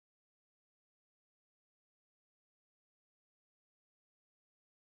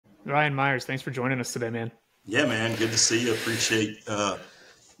Ryan Myers, thanks for joining us today, man. Yeah, man. Good to see you. Appreciate the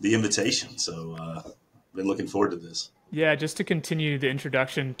invitation. Been looking forward to this. Yeah, just to continue the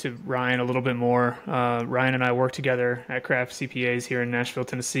introduction to Ryan a little bit more. Ryan and I worked together at Craft CPAs here in Nashville,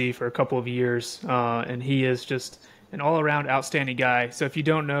 Tennessee for a couple of years, and he is just an all-around outstanding guy. So if you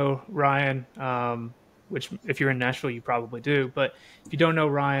don't know Ryan, which if you're in Nashville, you probably do, but if you don't know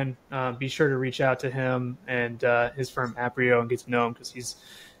Ryan, be sure to reach out to him and his firm Aprio and get to know him because he's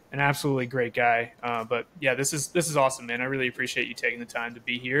an absolutely great guy. But yeah, this is awesome, man. I really appreciate you taking the time to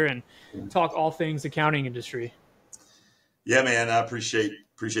be here and talk all things accounting industry. Yeah, man. I appreciate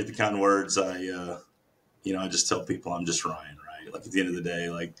the kind words. I just tell people I'm just Ryan, right? Like at the end of the day,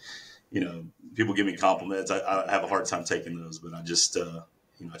 like people give me compliments. I have a hard time taking those, but I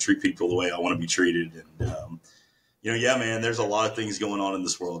treat people the way I want to be treated. And yeah, man. There's a lot of things going on in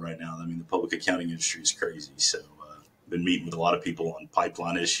this world right now. I mean, the public accounting industry is crazy. So, been meeting with a lot of people on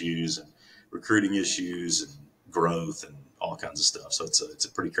pipeline issues and recruiting issues and growth and all kinds of stuff. So it's a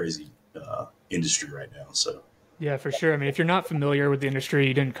pretty crazy industry right now. So Yeah, for sure. I mean, if you're not familiar with the industry,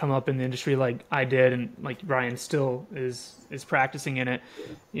 you didn't come up in the industry like I did, and like Ryan still is practicing in it.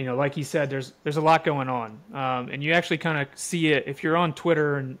 Like he said, there's a lot going on, and you actually kind of see it if you're on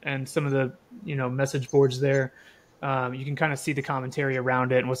Twitter and some of the message boards there. You can kind of see the commentary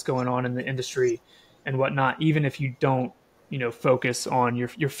around it and what's going on in the industry and whatnot. Even if you don't focus on your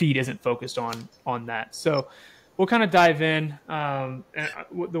feed isn't focused on that. So we'll kind of dive in.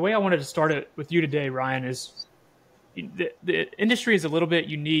 The way I wanted to start it with you today, Ryan, is the industry is a little bit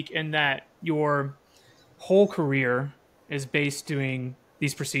unique in that your whole career is based doing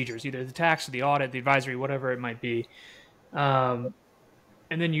these procedures, either the tax or the audit, the advisory, whatever it might be. Um,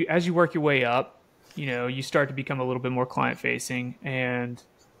 and then as you work your way up, you start to become a little bit more client facing. And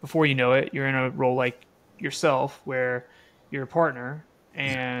before you know it, you're in a role like yourself where you're a partner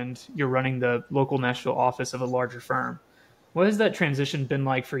and you're running the local Nashville office of a larger firm. What has that transition been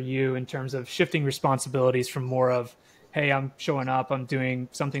like for you in terms of shifting responsibilities from more of, hey, I'm showing up, I'm doing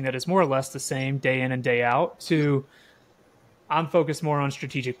something that is more or less the same day in and day out, to I'm focused more on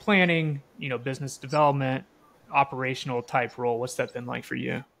strategic planning, business development, operational type role? What's that been like for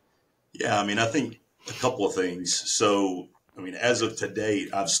you? yeah, I mean, I think a couple of things. So I mean, as of today,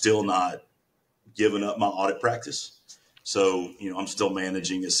 I've still not given up my audit practice. So, I'm still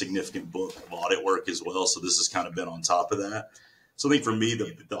managing a significant book of audit work as well. So this has kind of been on top of that. So I think for me,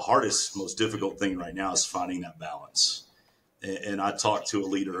 the hardest, most difficult thing right now is finding that balance. And I talked to a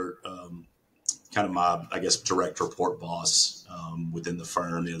leader, kind of my, I guess, direct report boss within the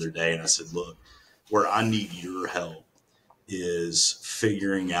firm the other day. And I said, look, where I need your help is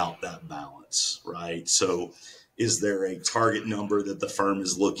figuring out that balance, right? So is there a target number that the firm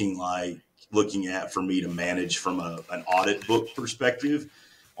is looking at for me to manage from an audit book perspective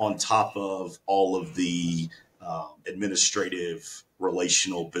on top of all of the administrative,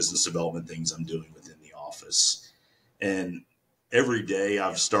 relational, business development things I'm doing within the office? And every day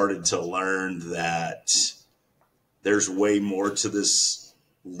I've started to learn that there's way more to this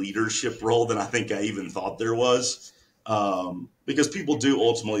leadership role than I think I even thought there was. Because people do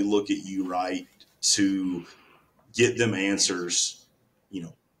ultimately look at you, right, to get them answers,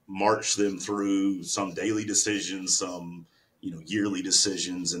 march them through some daily decisions, some, yearly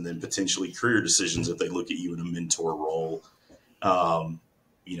decisions, and then potentially career decisions if they look at you in a mentor role.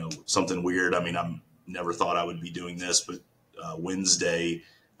 Something weird. I mean, I'm never thought I would be doing this, but Wednesday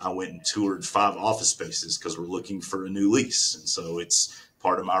I went and toured 5 office spaces because we're looking for a new lease. And so it's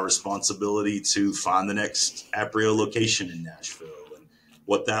part of my responsibility to find the next Aprio location in Nashville and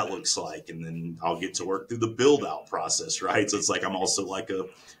what that looks like. And then I'll get to work through the build out process, right? So it's like I'm also like a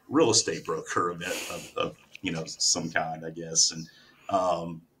real estate broker of some kind, I guess. And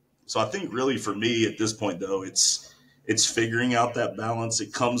so I think really for me at this point, though, it's figuring out that balance.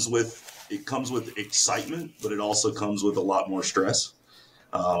 It comes with excitement, but it also comes with a lot more stress.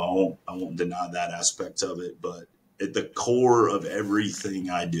 I won't deny that aspect of it, but at the core of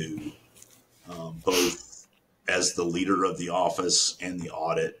everything I do, both as the leader of the office and the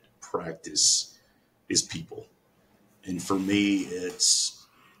audit practice, is people. And for me, it's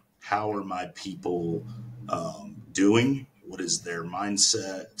how are my people doing? What is their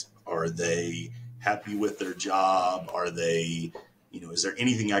mindset? Are they happy with their job? Are they, is there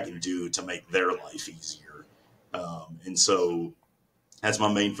anything I can do to make their life easier? And so that's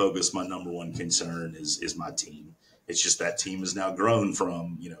my main focus. My number one concern is my team. It's just that team has now grown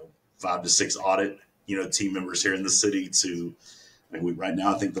from 5 to 6 audit team members here in the city to, I mean, right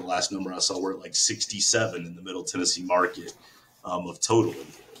now I think the last number I saw we're at like 67 in the Middle Tennessee market of total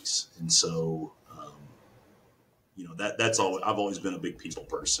employees. And so that's all. I've always been a big people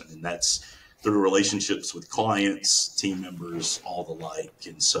person, and that's through relationships with clients, team members, all the like.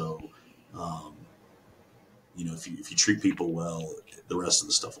 And so, um, if you treat people well, the rest of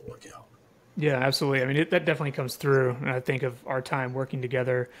the stuff will work out. Yeah, absolutely. I mean, that definitely comes through. And I think of our time working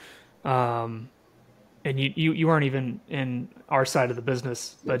together. Um, and you weren't even in our side of the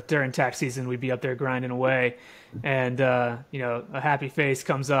business, but during tax season, we'd be up there grinding away, and a happy face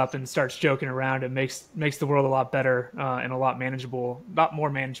comes up and starts joking around. It makes the world a lot better and a lot more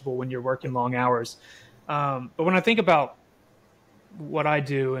manageable when you're working long hours. But when I think about what I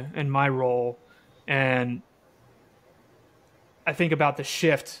do in my role, and I think about the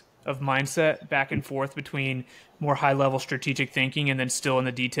shift of mindset back and forth between more high level strategic thinking and then still in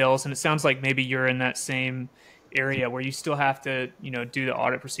the details. And it sounds like maybe you're in that same area where you still have to, do the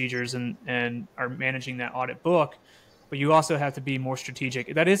audit procedures and are managing that audit book, but you also have to be more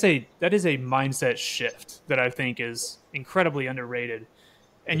strategic. That is a mindset shift that I think is incredibly underrated.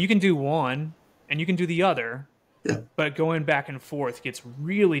 And you can do one and you can do the other, Yeah. but going back and forth gets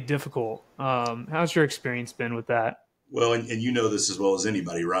really difficult. How's your experience been with that? Well, and you know this as well as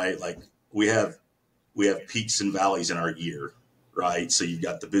anybody, right? Like we have peaks and valleys in our year, right? So you've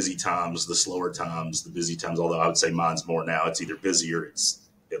got the busy times, the slower times, the busy times, although I would say mine's more now. It's either busy or it's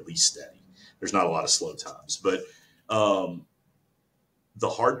at least steady. There's not a lot of slow times. But the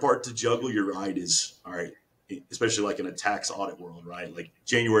hard part to juggle, you're right, is, all right, especially like in a tax audit world, right? Like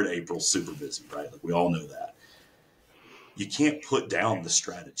January to April, super busy, right? Like we all know that. You can't put down the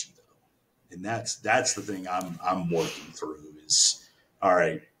strategy, though. And that's the thing I'm working through is, all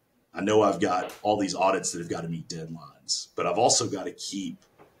right, I know I've got all these audits that have got to meet deadlines, but I've also got to keep,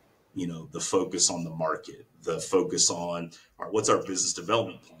 the focus on the market, the focus on, all right, what's our business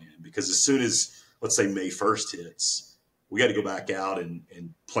development plan? Because as soon as, let's say, May 1st hits, we got to go back out and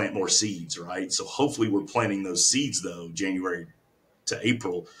plant more seeds, right? So hopefully we're planting those seeds, though, January to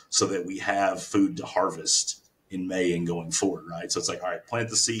April, so that we have food to harvest in May and going forward, right? So it's like, all right, plant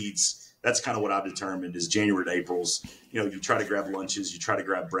the seeds. That's kind of what I've determined is January to April's, you try to grab lunches, you try to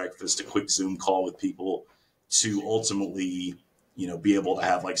grab breakfast, a quick Zoom call with people to ultimately, be able to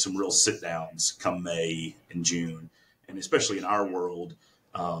have like some real sit downs come May and June. And especially in our world,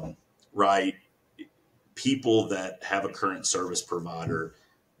 right, people that have a current service provider,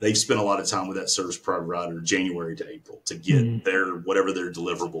 they've spent a lot of time with that service provider January to April to get whatever their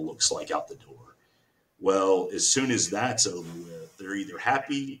deliverable looks like out the door. Well, as soon as that's over with, they're either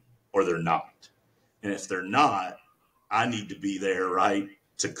happy or they're not. And if they're not, I need to be there, right,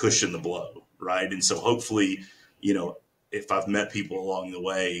 to cushion the blow, right? And so hopefully, if I've met people along the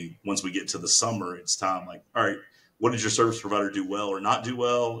way, once we get to the summer, it's time like, all right, what did your service provider do well or not do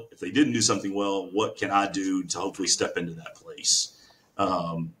well? If they didn't do something well, what can I do to hopefully step into that place?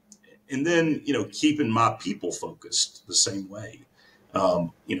 And then, keeping my people focused the same way. A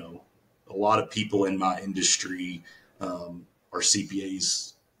lot of people in my industry are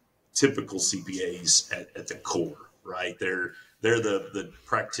CPAs, typical CPAs at the core, right? They're the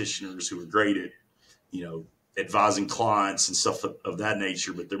practitioners who are great at, advising clients and stuff of that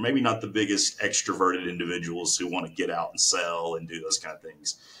nature, but they're maybe not the biggest extroverted individuals who want to get out and sell and do those kind of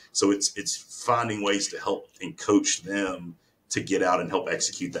things. So it's finding ways to help and coach them to get out and help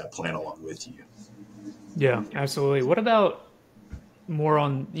execute that plan along with you. Yeah, absolutely. What about more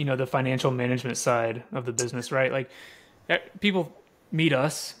on, the financial management side of the business, right? Like people meet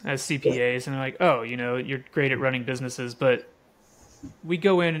us as CPAs and they're like, oh, you're great at running businesses, but we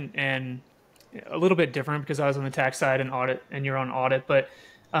go in and a little bit different because I was on the tax side and audit and you're on audit, but,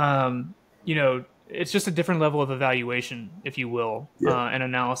 it's just a different level of evaluation, if you will, and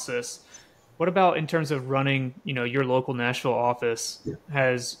analysis. What about in terms of running, your local Nashville office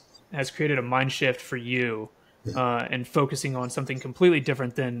has created a mind shift for you and focusing on something completely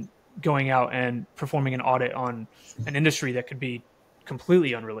different than going out and performing an audit on an industry that could be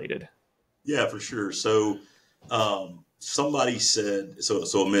completely unrelated? Yeah, for sure. So somebody said, so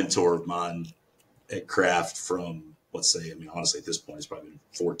a mentor of mine at Kraft from, let's say, honestly, at this point, it's probably been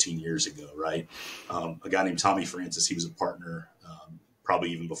 14 years ago, right? A guy named Tommy Francis, he was a partner,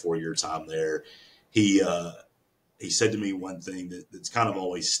 probably even before your time there. He said to me one thing that's kind of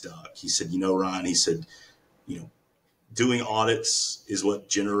always stuck. He said, Ryan, he said, doing audits is what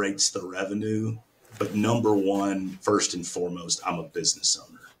generates the revenue. But number one, first and foremost, I'm a business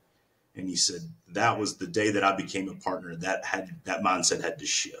owner. And he said, that was the day that I became a partner, that mindset had to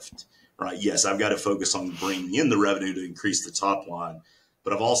shift, right? Yes, I've got to focus on bringing in the revenue to increase the top line,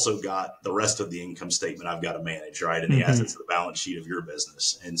 but I've also got the rest of the income statement I've got to manage, right? And the assets of the balance sheet of your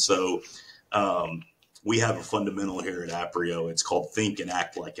business. And so we have a fundamental here at Aprio. It's called think and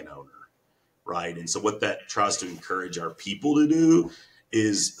act like an owner, right? And so what that tries to encourage our people to do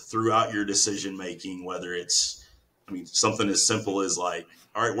is throughout your decision making, whether it's, I mean, something as simple as like,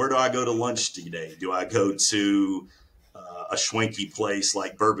 all right, where do I go to lunch today? Do I go to a schwanky place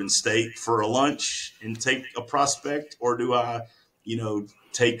like Bourbon State for a lunch and take a prospect, or do I,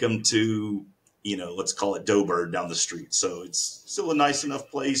 take them to, let's call it Doughbird down the street? So it's still a nice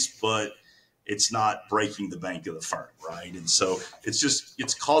enough place, but it's not breaking the bank of the firm, right? And so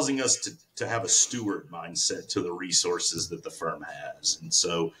it's causing us to have a steward mindset to the resources that the firm has. And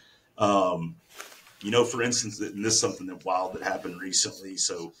so, for instance, and this is something that wild that happened recently.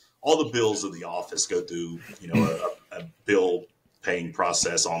 So all the bills of the office go through, a bill paying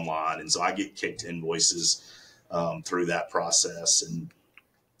process online. And so I get kicked invoices through that process. And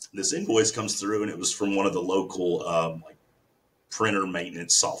this invoice comes through, and it was from one of the local printer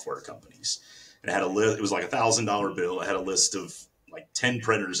maintenance software companies. And it had a list. It was like $1,000 bill. It had a list of like 10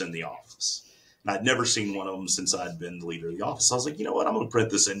 printers in the office. And I'd never seen one of them since I'd been the leader of the office. So I was like, you know what? I'm going to print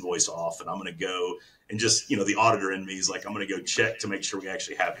this invoice off, and I'm going to go and just, the auditor in me is like, I'm going to go check to make sure we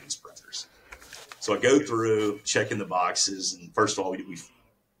actually have these printers. So I go through checking the boxes. And first of all, we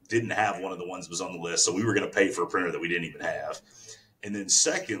didn't have one of the ones that was on the list. So we were going to pay for a printer that we didn't even have. And then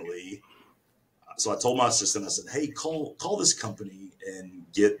secondly, so I told my assistant, I said, hey, call this company and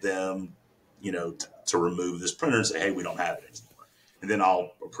get them, to remove this printer and say, hey, we don't have it anymore. And then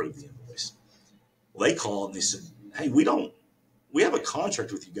I'll approve the invoice. Well, they called and they said, hey, we have a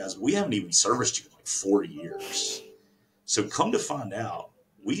contract with you guys, but we haven't even serviced you in like 4 years. So come to find out,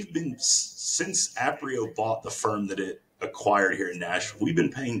 we've been, since Aprio bought the firm that it acquired here in Nashville, we've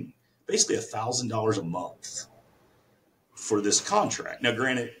been paying basically $1,000 a month for this contract. Now,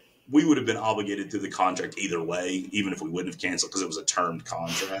 granted, we would have been obligated through the contract either way, even if we wouldn't have canceled, because it was a termed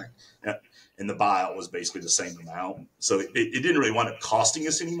contract. And the buyout was basically the same amount. So it didn't really wind up costing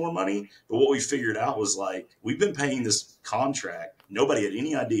us any more money. But what we figured out was like, we've been paying this contract. Nobody had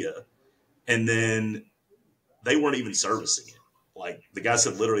any idea. And then they weren't even servicing it. Like the guy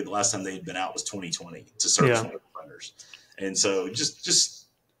said, literally the last time they had been out was 2020 to service one of the printers. And so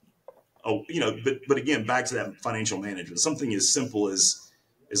but again, back to that financial management, something as simple as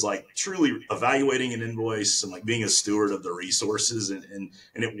like truly evaluating an invoice and like being a steward of the resources.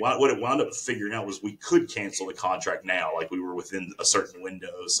 What it wound up figuring out was we could cancel the contract now. Like we were within a certain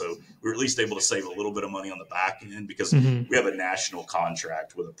window. So we were at least able to save a little bit of money on the back end because we have a national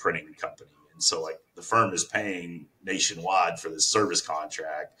contract with a printing company. And so like the firm is paying nationwide for this service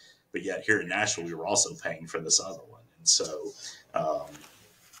contract, but yet here in Nashville, we were also paying for this other one. And so,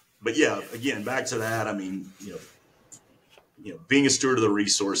 but yeah, again, back to that. I mean, being a steward of the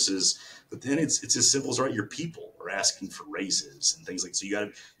resources, but then it's as simple as, right, your people are asking for raises and things like, so you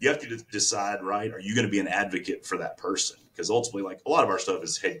have to decide, right, are you going to be an advocate for that person? Because ultimately, like a lot of our stuff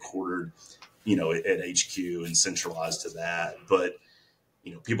is headquartered, at HQ and centralized to that. But,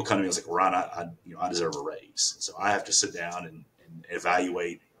 people come to me and it's like, Ron, I deserve a raise. So I have to sit down and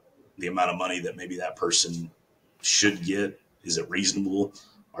evaluate the amount of money that maybe that person should get. Is it reasonable?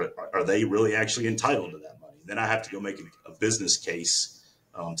 Are they really actually entitled to that money? Then I have to go make a business case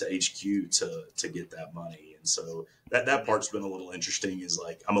to HQ to get that money. And so that part's been a little interesting, is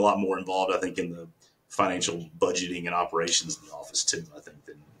like I'm a lot more involved, I think, in the financial budgeting and operations in the office too, I think,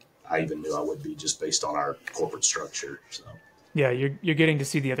 than I even knew I would be, just based on our corporate structure. So yeah, you're getting to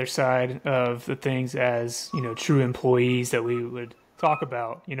see the other side of the things as, true employees that we would talk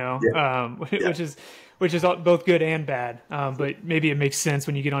about, which is both good and bad. But maybe it makes sense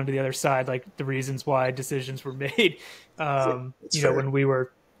when you get onto the other side, like the reasons why decisions were made, when we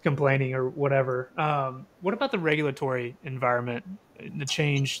were complaining or whatever. What about the regulatory environment, the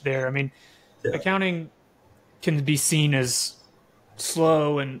change there? I mean, accounting can be seen as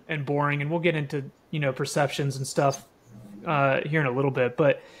slow and boring, and we'll get into, perceptions and stuff here in a little bit,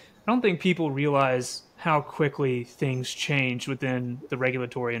 but I don't think people realize how quickly things change within the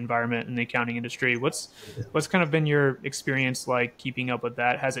regulatory environment in the accounting industry. What's kind of been your experience like keeping up with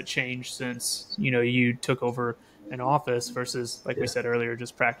that? Has it changed since, you took over an office versus, like we said earlier,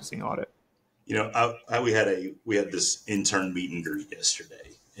 just practicing audit? We had this intern meet and greet yesterday.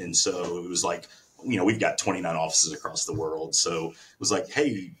 And so it was like, we've got 29 offices across the world. So it was like,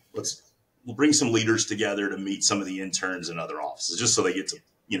 hey, we'll bring some leaders together to meet some of the interns in other offices, just so they get to,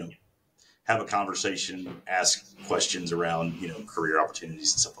 have a conversation, ask questions around, career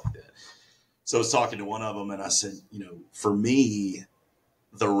opportunities and stuff like that. So I was talking to one of them and I said, for me,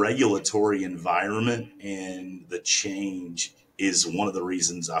 the regulatory environment and the change is one of the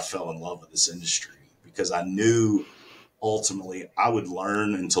reasons I fell in love with this industry, because I knew ultimately I would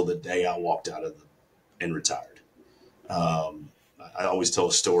learn until the day I walked out of and retired. I always tell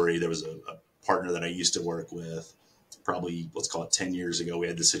a story. There was partner that I used to work with, probably let's call it 10 years ago, we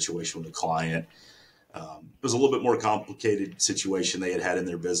had this situation with a client. It was a little bit more complicated situation they had in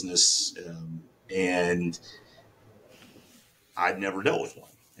their business. And I'd never dealt with one.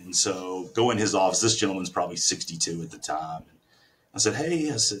 And so go in his office, this gentleman's probably 62 at the time. And I said,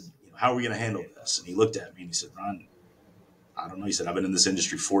 hey, how are we going to handle this? And he looked at me and he said, Ron, I don't know. He said, I've been in this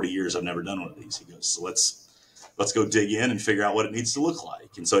industry 40 years. I've never done one of these. He goes, so let's go dig in and figure out what it needs to look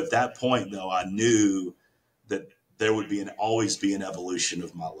like. And so at that point, though, I knew that there would always be an evolution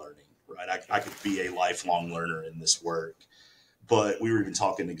of my learning, right? I could be a lifelong learner in this work. But we were even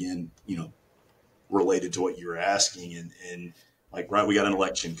talking again, related to what you were asking, and like, right, we got an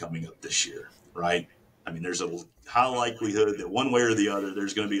election coming up this year, right? I mean, there's a high likelihood that one way or the other,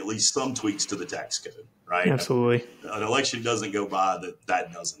 there's going to be at least some tweaks to the tax code, right? Absolutely. An election doesn't go by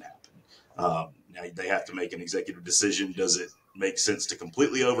that doesn't happen. Now they have to make an executive decision. Does it make sense to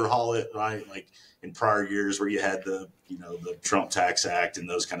completely overhaul it, right? Like in prior years where you had the Trump Tax Act and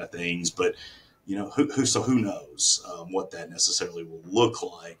those kind of things, but who knows what that necessarily will look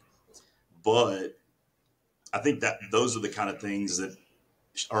like. But I think that those are the kind of things that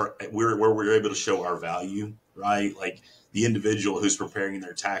are where we're able to show our value, right? Like the individual who's preparing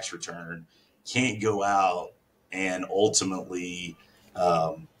their tax return can't go out and ultimately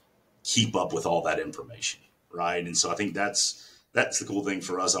keep up with all that information, right? And so I think that's the cool thing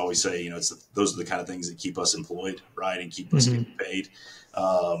for us. I always say, those are the kind of things that keep us employed, right, and keep us getting paid.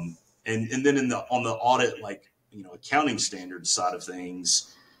 And then on the audit, like accounting standards side of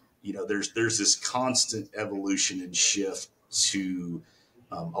things, there's this constant evolution and shift to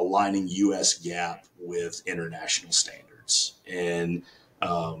aligning U.S. GAAP with international standards. And,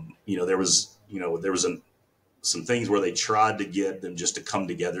 there was some things where they tried to get them just to come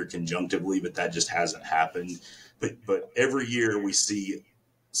together conjunctively, but that just hasn't happened. But every year we see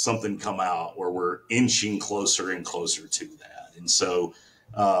something come out where we're inching closer and closer to that. And so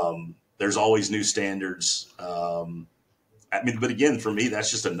there's always new standards. But again, for me, that's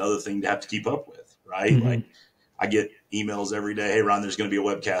just another thing to have to keep up with, right? Mm-hmm. Like I get emails every day. Hey, Ron, there's going to be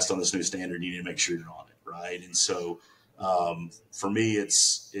a webcast on this new standard. You need to make sure you're on it, right? And so for me,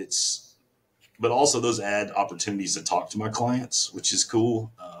 it's, but also those add opportunities to talk to my clients, which is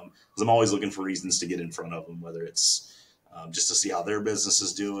cool because I'm always looking for reasons to get in front of them, whether it's just to see how their business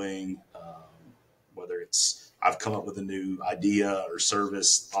is doing, whether it's I've come up with a new idea or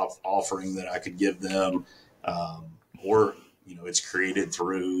service offering that I could give them, or it's created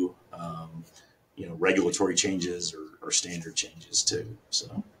through regulatory changes or standard changes too.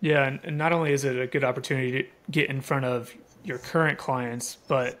 So yeah, and not only is it a good opportunity to get in front of your current clients,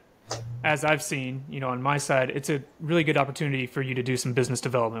 but as I've seen, on my side, it's a really good opportunity for you to do some business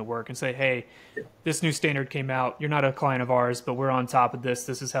development work and say, hey, this new standard came out. You're not a client of ours, but we're on top of this.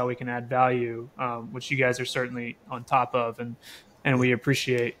 This is how we can add value, which you guys are certainly on top of, and we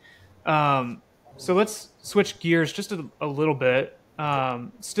appreciate. So let's switch gears just a little bit.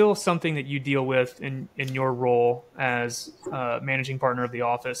 Still something that you deal with in your role as managing partner of the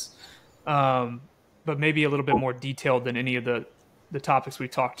office, but maybe a little bit more detailed than any of the topics we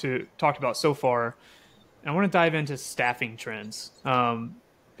talked about so far. And I want to dive into staffing trends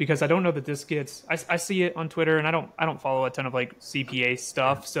because I don't know that this gets. I see it on Twitter, and I don't follow a ton of like CPA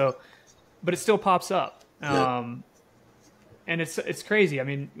stuff. So, but it still pops up. And it's crazy. I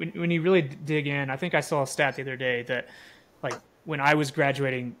mean, when you really dig in, I think I saw a stat the other day that, like, when I was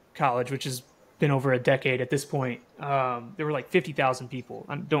graduating college, which has been over a decade at this point, there were like 50,000 people.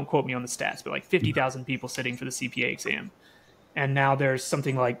 Don't quote me on the stats, but like 50,000 people sitting for the CPA exam, and now there's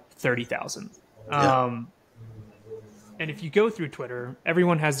something like 30,000. And if you go through Twitter,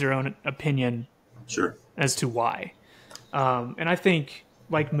 everyone has their own opinion, sure, as to why. And I think,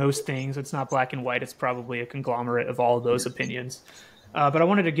 like most things, it's not black and white. It's probably a conglomerate of all of those opinions. But I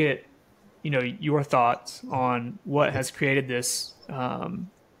wanted to get, your thoughts on what has created this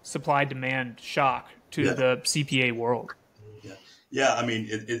supply-demand shock to the CPA world. Yeah. I mean,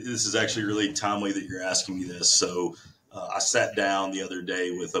 this is actually really timely that you're asking me this. So I sat down the other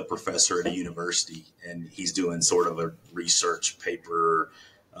day with a professor at a university, and he's doing sort of a research paper,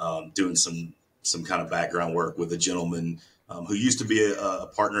 doing some kind of background work with a gentleman who used to be a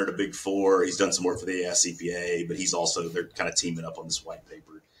partner at a Big Four. He's done some work for the AICPA, but they're kind of teaming up on this white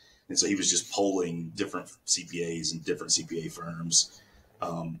paper. And so he was just polling different CPAs and different CPA firms.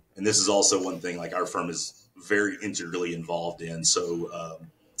 And this is also one thing, like our firm is very integrally involved in. So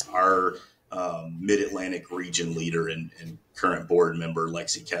our Mid-Atlantic region leader and current board member,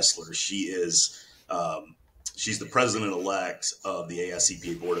 Lexi Kessler, she's the president-elect of the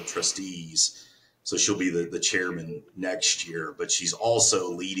AICPA Board of Trustees. So she'll be the chairman next year, but she's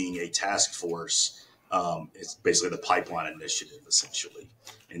also leading a task force. It's basically the pipeline initiative, essentially.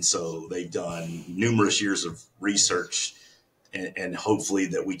 And so they've done numerous years of research, and hopefully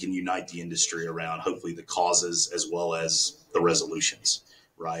that we can unite the industry around hopefully the causes as well as the resolutions,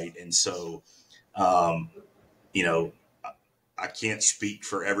 right? And so, you know, I can't speak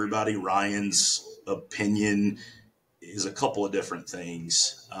for everybody. Ryan's opinion is a couple of different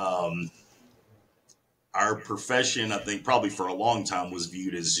things. Our profession, I think, probably for a long time was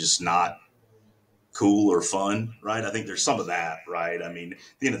viewed as just not cool or fun, right? I think there's some of that, right? I mean, at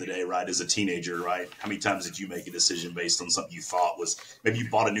the end of the day, right, as a teenager, right, how many times did you make a decision based on something you thought was, maybe you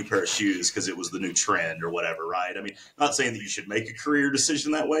bought a new pair of shoes because it was the new trend or whatever, right? I mean, not saying that you should make a career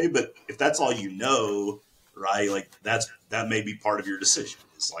decision that way, but if that's all you know, right, like that may be part of your decision.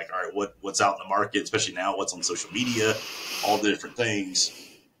 It's like, all right, what's out in the market, especially now, what's on social media, all the different things.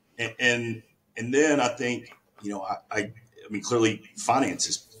 And then I think, you know, I mean, clearly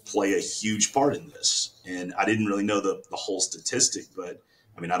finances play a huge part in this. And I didn't really know the whole statistic, but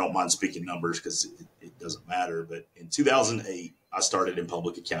I mean, I don't mind speaking numbers because it doesn't matter. But in 2008, I started in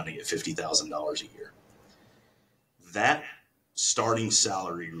public accounting at $50,000 a year. That starting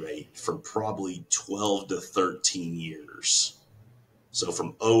salary rate for probably 12 to 13 years. So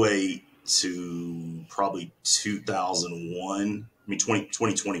from '08 to probably 2001, I mean,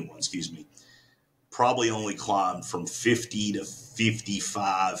 2021, excuse me, probably only climbed from $50,000 to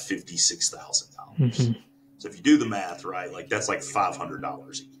 $55,000, $56,000. Mm-hmm. So if you do the math, right, like that's like $500 a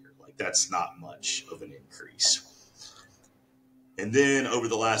year. Like that's not much of an increase. And then over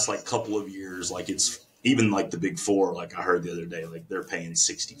the last like couple of years, like it's even like the big four, like I heard the other day, like they're paying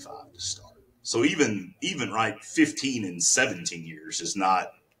 65 to start. So even right, 15 and 17 years is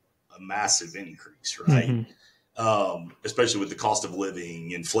not a massive increase, right? Mm-hmm. Especially with the cost of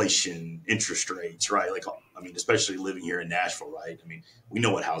living, inflation, interest rates, right? Like, I mean, especially living here in Nashville, right? I mean, we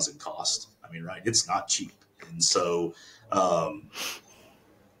know what housing costs. I mean, right? It's not cheap. And so, and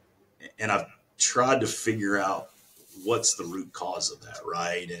I've tried to figure out what's the root cause of that,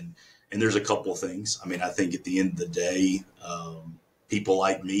 right? And there's a couple of things. I mean, I think at the end of the day, people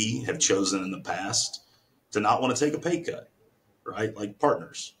like me have chosen in the past to not want to take a pay cut, right? Like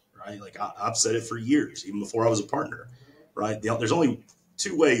partners. Right? Like I've said it for years, even before I was a partner, right? There's only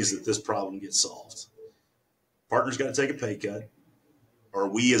two ways that this problem gets solved. Partners got to take a pay cut, or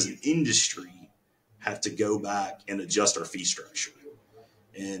we as an industry have to go back and adjust our fee structure.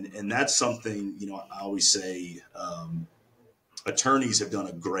 And that's something, you know, I always say attorneys have done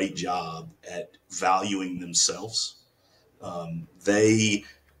a great job at valuing themselves. They,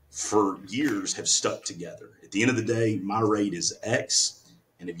 for years, have stuck together. At the end of the day, my rate is X.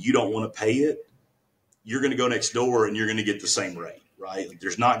 And if you don't want to pay it, you're going to go next door and you're going to get the same rate, right? Like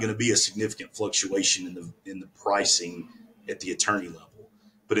there's not going to be a significant fluctuation in the pricing at the attorney level.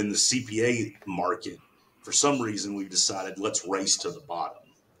 But in the CPA market, for some reason, we've decided let's race to the bottom,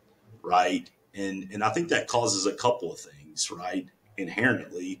 right? And I think that causes a couple of things, right?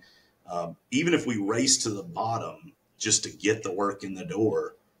 Inherently, even if we race to the bottom just to get the work in the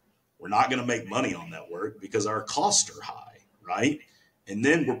door, we're not going to make money on that work because our costs are high, right? And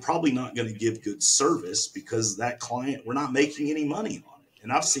then we're probably not going to give good service because that client, we're not making any money on it.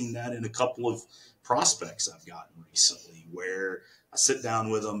 And I've seen that in a couple of prospects I've gotten recently where I sit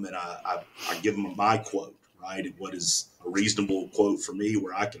down with them and I give them my quote, right? What is a reasonable quote for me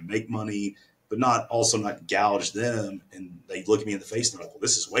where I can make money, but not gouge them. And they look at me in the face and they're like, well,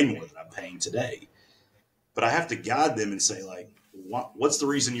 this is way more than I'm paying today. But I have to guide them and say, like, what's the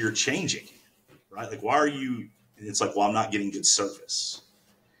reason you're changing, right? Like, why are you... And it's like, well, I'm not getting good service.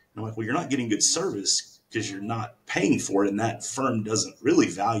 And I'm like, well, you're not getting good service because you're not paying for it. And that firm doesn't really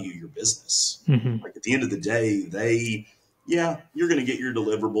value your business. Mm-hmm. Like at the end of the day, you're going to get your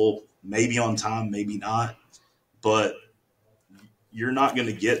deliverable, maybe on time, maybe not. But you're not going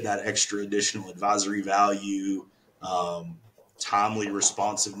to get that extra additional advisory value, timely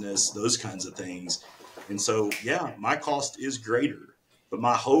responsiveness, those kinds of things. And so, my cost is greater. But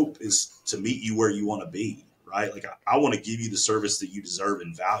my hope is to meet you where you want to be. Right? Like I want to give you the service that you deserve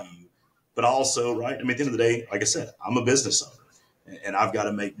and value, but also, right? I mean, at the end of the day, like I said, I'm a business owner and I've got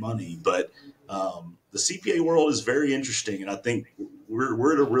to make money, but the CPA world is very interesting. And I think we're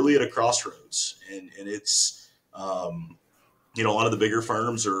really at a crossroads and it's, you know, a lot of the bigger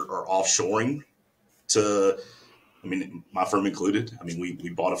firms are offshoring to, I mean, my firm included. I mean, we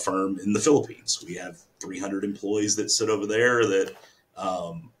bought a firm in the Philippines. We have 300 employees that sit over there that,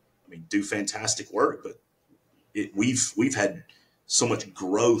 do fantastic work, but we've had so much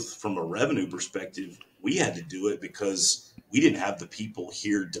growth from a revenue perspective. We had to do it because we didn't have the people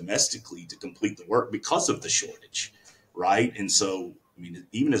here domestically to complete the work because of the shortage, right? And so, I mean,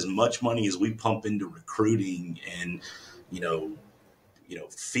 even as much money as we pump into recruiting and, you know,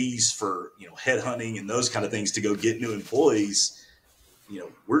 fees for, headhunting and those kind of things to go get new employees,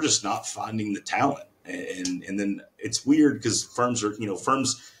 we're just not finding the talent. And then it's weird because firms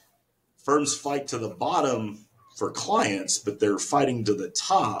fight to the bottom for clients, but they're fighting to the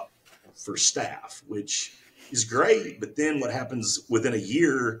top for staff, which is great. But then what happens within a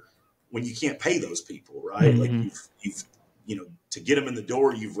year when you can't pay those people, right? Like you've to get them in the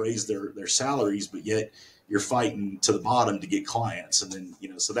door, you've raised their salaries, but yet you're fighting to the bottom to get clients. And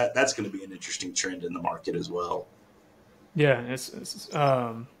then, so that's going to be an interesting trend in the market as well. Yeah. It's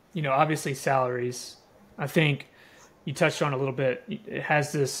obviously salaries, I think you touched on a little bit. It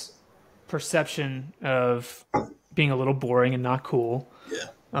has this perception of being a little boring and not cool. Yeah.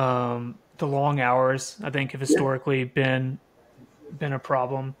 The long hours, I think, have historically been a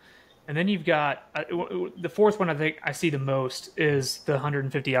problem. And then you've got the fourth one I think I see the most is the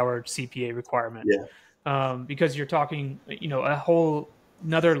 150-hour CPA requirement. Yeah. Because you're talking, a whole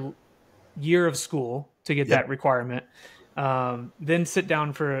another year of school to get that requirement. Then sit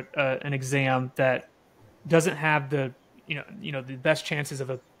down for an exam that doesn't have the best chances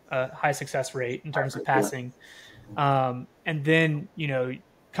of a high success rate in terms of passing. And then,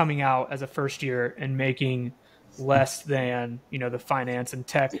 coming out as a first year and making less than, the finance and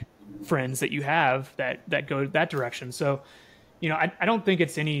tech friends that you have that go that direction. So, I don't think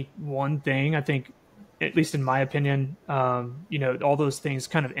it's any one thing. I think, at least in my opinion, all those things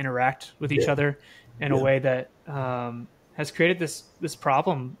kind of interact with each other in a way that has created this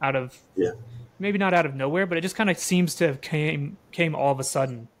problem out of maybe not out of nowhere, but it just kind of seems to have came all of a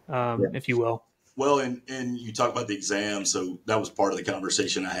sudden, if you will. Well, and you talk about the exam, so that was part of the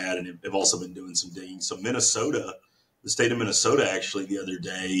conversation I had, and I've also been doing some digging. So Minnesota, the state of Minnesota, actually the other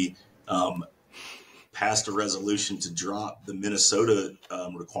day passed a resolution to drop the Minnesota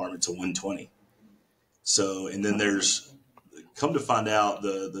requirement to 120. So, and then there's come to find out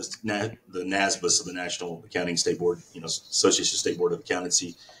the NASBA, so the National Accounting State Board, Association State Board of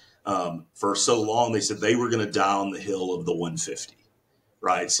Accountancy, for so long they said they were going to die on the hill of the 150.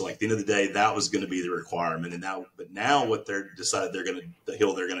 Right. So like at the end of the day, that was going to be the requirement. And now what they're decided the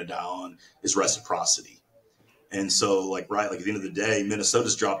hill they're going to die on is reciprocity. And so at the end of the day,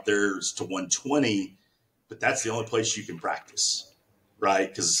 Minnesota's dropped theirs to 120, but that's the only place you can practice. Right.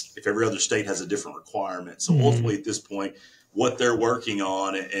 Because if every other state has a different requirement. So ultimately at this point, what they're working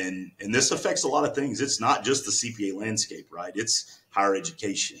on, and this affects a lot of things. It's not just the CPA landscape, right? It's higher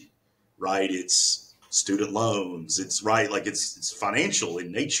education, right? It's student loans. It's right. Like it's financial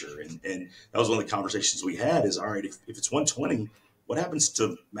in nature. And that was one of the conversations we had is, all right, if it's 120, what happens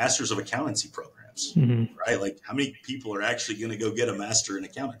to masters of accountancy programs, right? Like how many people are actually going to go get a master in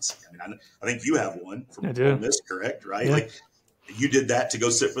accountancy? I mean, I think you have one from this, correct? Right. Yeah. Like you did that to go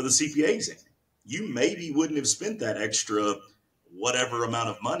sit for the CPA exam. You maybe wouldn't have spent that extra whatever amount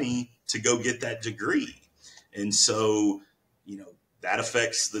of money to go get that degree. And so, that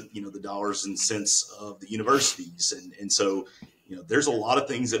affects the dollars and cents of the universities. And so, there's a lot of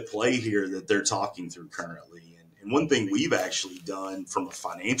things at play here that they're talking through currently. And one thing we've actually done from a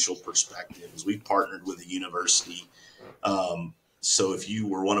financial perspective is we've partnered with a university. So if you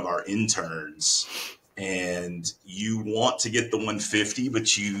were one of our interns and you want to get the 150,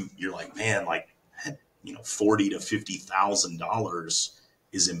 but you're like, man, like, $40,000 to $50,000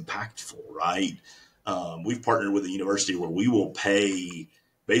 is impactful, right? We've partnered with a university where we will pay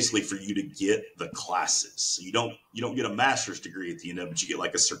basically for you to get the classes. So you don't get a master's degree at the end of it, but you get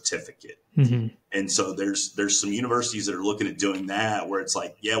like a certificate. And so there's some universities that are looking at doing that where it's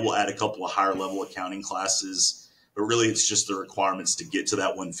like, yeah, we'll add a couple of higher level accounting classes, but really it's just the requirements to get to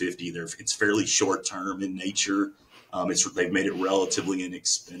that 150. It's fairly short term in nature. They've made it relatively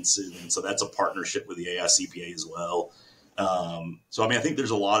inexpensive. And so that's a partnership with the AICPA as well. So, I mean, I think there's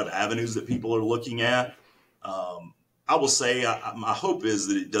a lot of avenues that people are looking at. I will say my hope is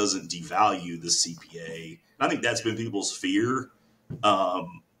that it doesn't devalue the CPA. And I think that's been people's fear.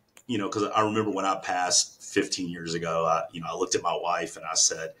 Because I remember when I passed 15 years ago, I looked at my wife and I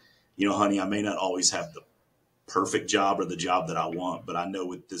said, honey, I may not always have the perfect job or the job that I want, but I know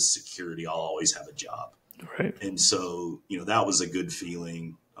with this security, I'll always have a job. Right. And so, that was a good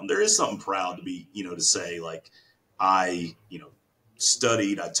feeling. There is something proud to be, to say like, I,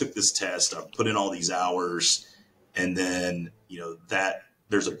 studied, I took this test, I put in all these hours, and then, that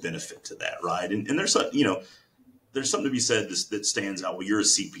there's a benefit to that. Right. And there's there's something to be said that stands out. Well, you're a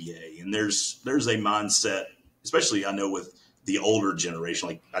CPA, and there's a mindset, especially I know with the older generation,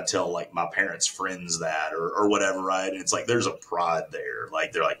 like I tell like my parents' friends that or whatever, right? And it's like there's a pride there.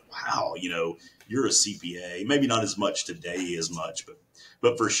 Like they're like, wow, you're a CPA. Maybe not as much today as much,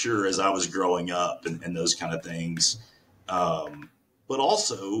 but for sure as I was growing up and those kind of things. But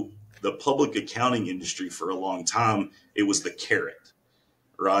also the public accounting industry for a long time, it was the carrot,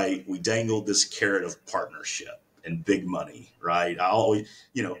 right? We dangled this carrot of partnership and big money, right? I always,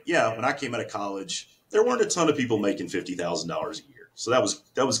 when I came out of college, there weren't a ton of people making $50,000 a year. So that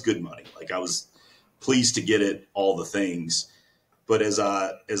was good money. Like I was pleased to get it, all the things. But as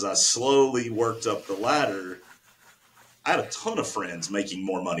I slowly worked up the ladder, I had a ton of friends making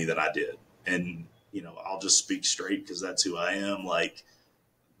more money than I did. And, I'll just speak straight because that's who I am. Like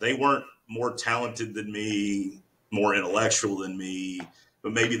they weren't more talented than me, more intellectual than me,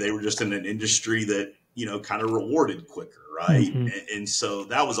 but maybe they were just in an industry that, kind of rewarded quicker, right? Mm-hmm. And so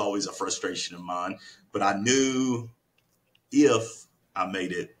that was always a frustration of mine. But I knew if I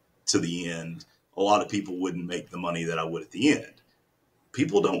made it to the end, a lot of people wouldn't make the money that I would at the end.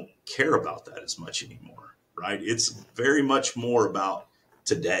 People don't care about that as much anymore, right? It's very much more about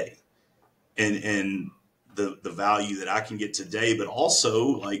today and the value that I can get today, but also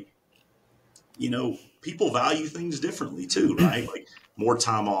like, people value things differently too, right? Like more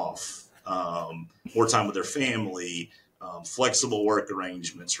time off, more time with their family, flexible work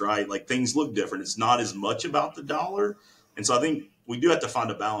arrangements, right? Like things look different. It's not as much about the dollar. And so I think we do have to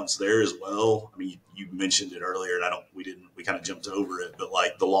find a balance there as well. I mean, you mentioned it earlier and we kind of jumped over it, but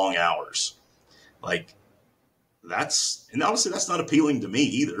like the long hours, like and obviously that's not appealing to me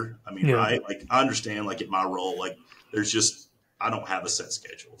either. I mean, right. Like I understand like in my role, like I don't have a set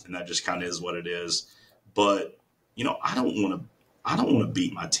schedule and that just kind of is what it is. But, I don't want to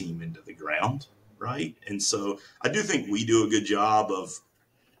beat my team into the ground. Right. And so I do think we do a good job of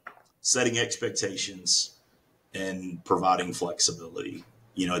setting expectations and providing flexibility.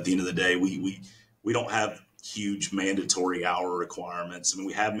 At the end of the day, we don't have huge mandatory hour requirements. I mean,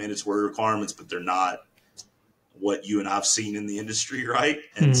 we have mandatory requirements, but they're not what you and I've seen in the industry. Right.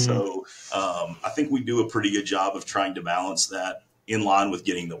 And so I think we do a pretty good job of trying to balance that in line with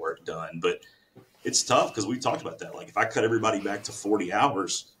getting the work done. But it's tough because we've talked about that. Like if I cut everybody back to 40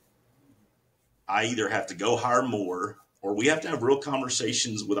 hours, I either have to go hire more or we have to have real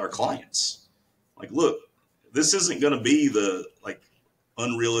conversations with our clients. Like, look, this isn't going to be the like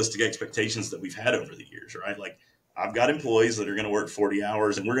unrealistic expectations that we've had over the years, right? Like I've got employees that are going to work 40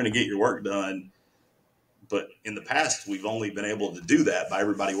 hours and we're going to get your work done. But in the past, we've only been able to do that by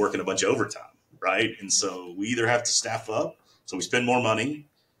everybody working a bunch of overtime, right? And so we either have to staff up, so we spend more money,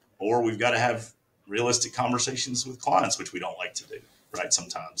 or we've got to have realistic conversations with clients, which we don't like to do, right?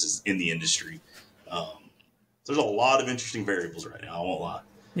 Sometimes is in the industry. There's a lot of interesting variables right now. I won't lie.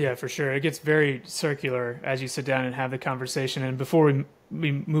 Yeah, for sure. It gets very circular as you sit down and have the conversation. And before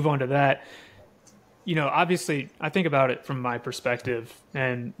we move on to that, obviously I think about it from my perspective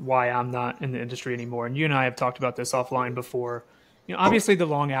and why I'm not in the industry anymore. And you and I have talked about this offline before. Obviously the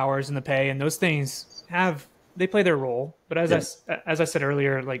long hours and the pay and those things they play their role. But as I said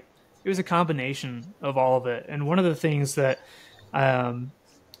earlier, like it was a combination of all of it. And one of the things that I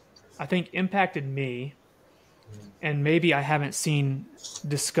think impacted me, and maybe I haven't seen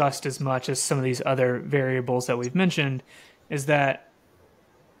discussed as much as some of these other variables that we've mentioned, is that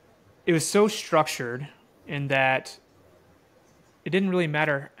it was so structured in that it didn't really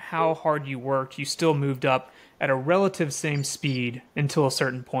matter how hard you worked, you still moved up at a relative same speed until a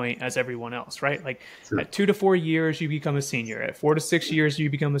certain point as everyone else, right? Like at 2 to 4 years, you become a senior. At 4 to 6 years, you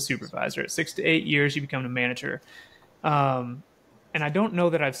become a supervisor. At 6 to 8 years, you become a manager. And I don't know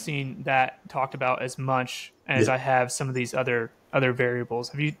that I've seen that talked about as much as I have some of these other variables.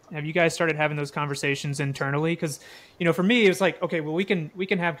 Have you guys started having those conversations internally? Because, for me, it's like, okay, well, we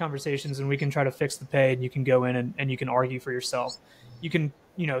can have conversations and we can try to fix the pay and you can go in and you can argue for yourself. You can,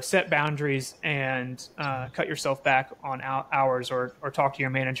 set boundaries and cut yourself back on hours or talk to your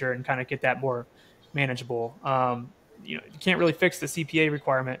manager and kind of get that more manageable. You can't really fix the CPA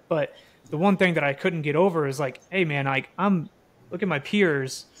requirement, but the one thing that I couldn't get over is like, hey man, look at my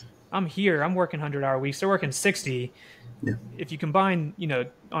peers. I'm working 100-hour weeks. They're working 60. Yeah. If you combine,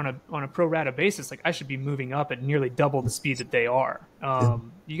 on a pro rata basis, like I should be moving up at nearly double the speed that they are.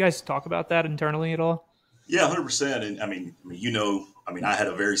 You guys talk about that internally at all? Yeah, 100%. And I mean, I had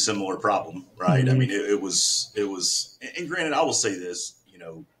a very similar problem, right? Mm-hmm. I mean, it was, and granted, I will say this,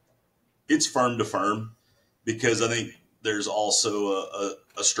 it's firm to firm because I think there's also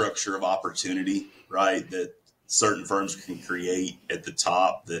a structure of opportunity, right? That certain firms can create at the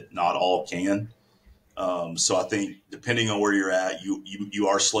top that not all can. So I think depending on where you're at, you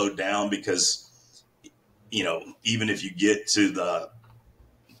are slowed down because even if you get to the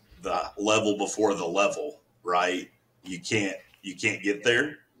level before the level, right? You can't get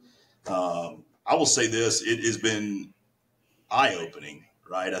there. I will say this: it has been eye opening,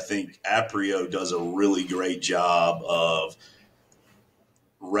 right? I think Aprio does a really great job of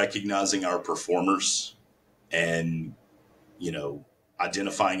recognizing our performers and,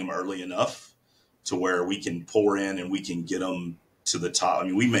 identifying them early enough to where we can pour in and we can get them to the top. I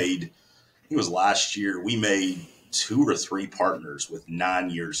mean, I think it was last year, we made 2 or 3 partners with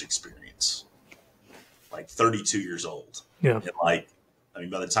 9 years experience, like 32 years old. Yeah. And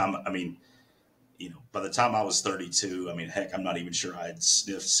by the time I was 32, heck, I'm not even sure I had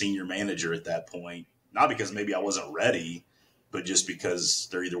sniffed senior manager at that point. Not because maybe I wasn't ready, but just because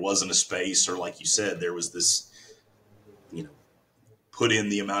there either wasn't a space or, like you said, there was this, put in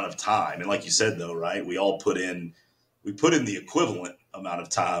the amount of time. And like you said, though, right, we put in the equivalent amount of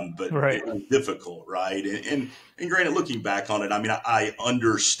time, but right. It was difficult, right? And granted, looking back on it, I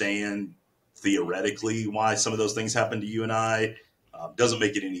understand theoretically why some of those things happen to you and I. Doesn't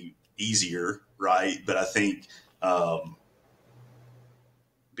make it any easier, right? But I think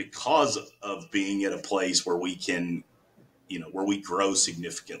because of being at a place where we can, where we grow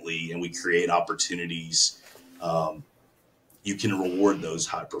significantly and we create opportunities, you can reward those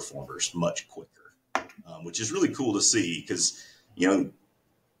high performers much quicker, which is really cool to see because,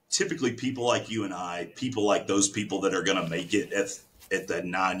 typically people like you and I, people like those people that are going to make it at that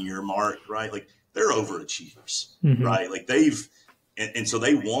 9-year mark, right? Like they're overachievers, right? Like and so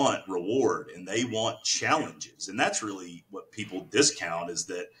they want reward and they want challenges. And that's really what people discount is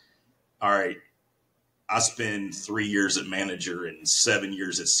that, all right, I spend 3 years at manager and 7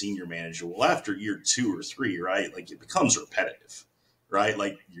 years at senior manager. Well, after year 2 or 3, right, like it becomes repetitive, right?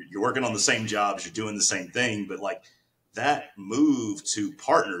 Like you're working on the same jobs, you're doing the same thing, but like that move to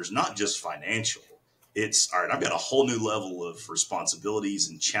partners, not just financial, it's all right, I've got a whole new level of responsibilities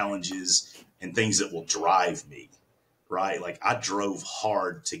and challenges and things that will drive me, right? Like I drove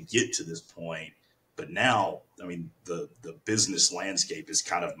hard to get to this point, but now, the business landscape is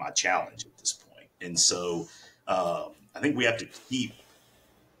kind of my challenge at this point. And so I think we have to keep,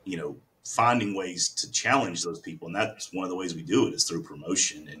 finding ways to challenge those people. And that's one of the ways we do it is through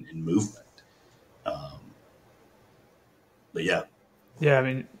promotion and movement. But yeah.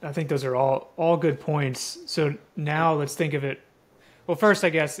 Yeah, I think those are all good points. So now let's think of it. Well, first, I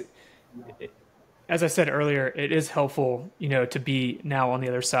guess, as I said earlier, it is helpful, to be now on the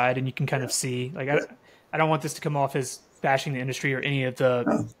other side and you can kind of see, like, I don't want this to come off as bashing the industry or any of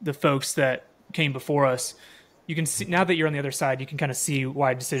the folks that came before us. You can see now that you're on the other side, you can kind of see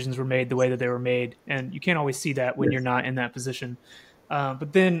why decisions were made the way that they were made. And you can't always see that when you're not in that position.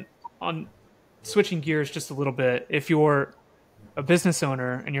 But then on switching gears just a little bit, if you're a business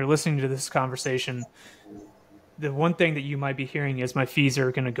owner and you're listening to this conversation, the one thing that you might be hearing is my fees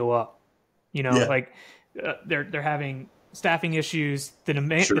are going to go up. They're having staffing issues. The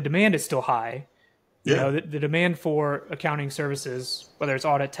demand is still high. The demand for accounting services, whether it's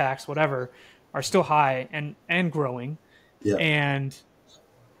audit, tax, whatever, are still high and growing. Yeah. And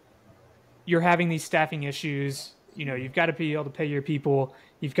you're having these staffing issues. You've got to be able to pay your people.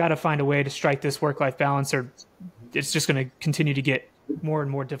 You've got to find a way to strike this work-life balance, or it's just going to continue to get more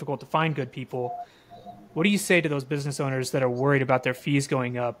and more difficult to find good people. What do you say to those business owners that are worried about their fees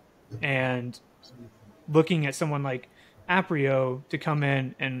going up and looking at someone like Aprio to come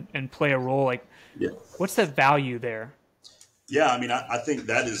in and play a role? Like, what's the value there? Yeah, I think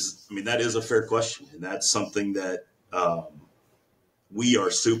that is a fair question, and that's something that we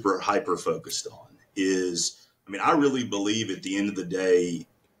are super hyper focused on. I really believe at the end of the day,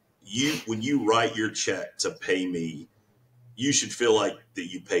 when you write your check to pay me, you should feel like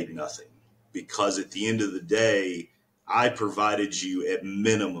that you paid nothing, because at the end of the day, I provided you at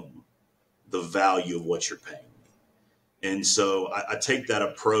minimum the value of what you're paying me. And so I take that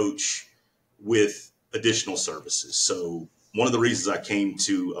approach with additional services. So one of the reasons I came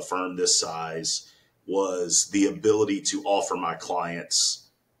to a firm this size was the ability to offer my clients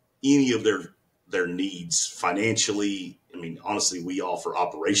any of their needs financially. Honestly, we offer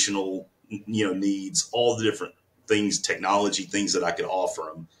operational, needs, all the different things, technology, things that I could offer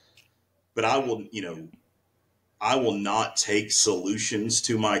them. But I will not take solutions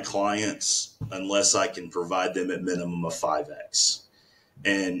to my clients unless I can provide them at minimum a 5X.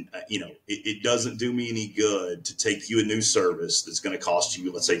 And, it doesn't do me any good to take you a new service that's going to cost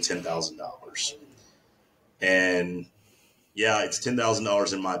you, let's say, $10,000. And yeah, it's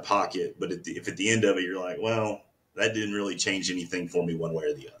 $10,000 in my pocket. But if at the end of it, you're like, well, that didn't really change anything for me one way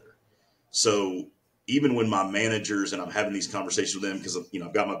or the other. So, even when my managers and I'm having these conversations with them, because,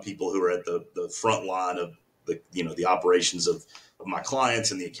 I've got my people who are at the front line of the operations of my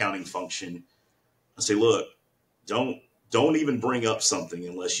clients and the accounting function. I say, look, don't even bring up something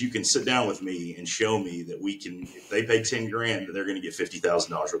unless you can sit down with me and show me that we can, if they pay 10 grand, they're going to get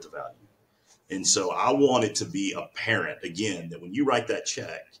 $50,000 worth of value. And so I want it to be apparent again, that when you write that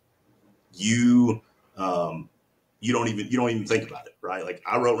check, you don't even think about it, right? Like,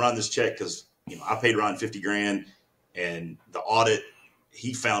 I wrote Ron this check because, I paid Ron 50 grand, and the audit,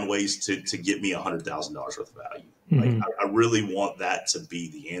 he found ways to get me $100,000 worth of value. Mm-hmm. Like, I really want that to be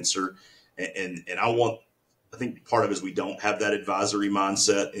the answer. And I think part of it is we don't have that advisory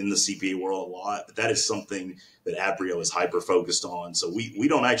mindset in the CPA world a lot, but that is something that Aprio is hyper focused on. So we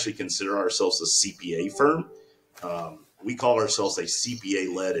don't actually consider ourselves a CPA firm. We call ourselves a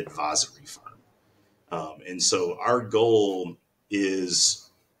CPA led advisory firm. And so our goal is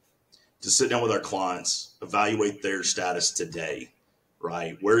to sit down with our clients, evaluate their status today,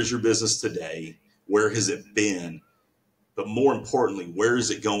 right? Where is your business today? Where has it been? But more importantly, where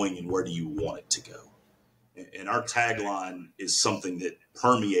is it going and where do you want it to go? And our tagline is something that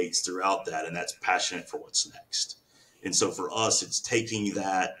permeates throughout that, and that's passionate for what's next. And so for us, it's taking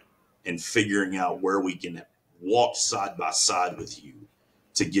that and figuring out where we can walk side by side with you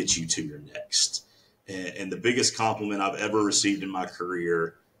to get you to your next. And the biggest compliment I've ever received in my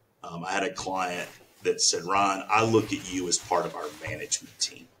career, I had a client that said, Ron, I look at you as part of our management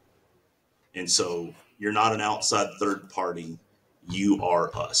team. And so you're not an outside third party, you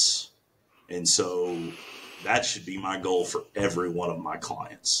are us. And so that should be my goal for every one of my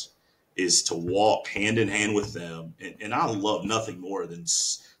clients, is to walk hand in hand with them. And I love nothing more than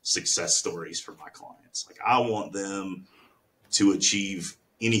success stories for my clients. Like, I want them to achieve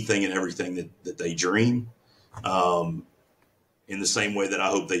anything and everything that they dream, in the same way that I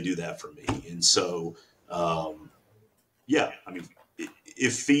hope they do that for me. And so,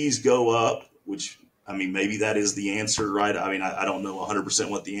 if fees go up, which, maybe that is the answer, right? I don't know 100%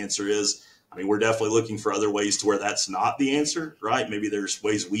 what the answer is. We're definitely looking for other ways to where that's not the answer, right? Maybe there's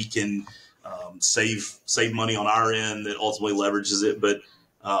ways we can save money on our end that ultimately leverages it. But,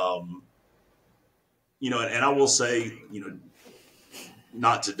 and I will say,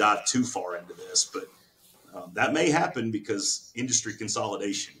 not to dive too far into this, but that may happen because industry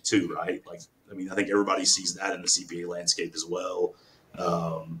consolidation too, right? Like, I think everybody sees that in the CPA landscape as well.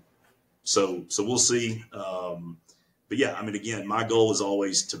 So we'll see. But yeah, again, my goal is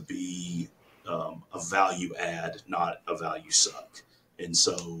always to be a value add, not a value suck. And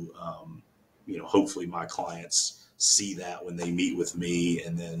so, hopefully my clients see that when they meet with me,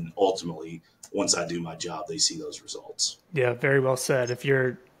 and then ultimately, once I do my job, they see those results. Yeah, very well said. If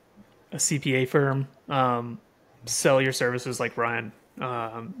you're a CPA firm, sell your services like Ryan.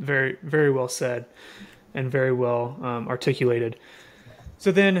 Very, very well said and very well articulated.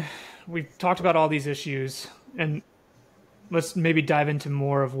 So then we've talked about all these issues, and let's maybe dive into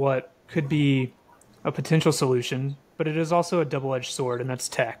more of what could be a potential solution, but it is also a double-edged sword, and that's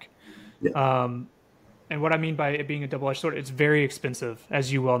tech. Yeah. And what I mean by it being a double-edged sword, it's very expensive,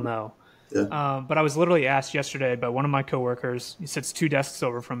 as you well know. Yeah. But I was literally asked yesterday by one of my coworkers. He sits 2 desks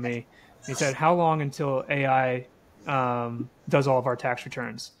over from me. He said, how long until AI does all of our tax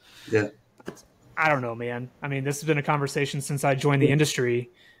returns? Yeah. I don't know, man. This has been a conversation since I joined the industry.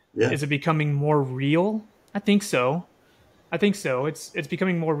 Yeah. Is it becoming more real? I think so. It's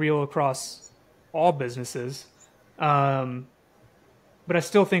becoming more real across all businesses. But I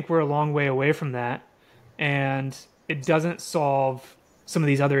still think we're a long way away from that. And it doesn't solve some of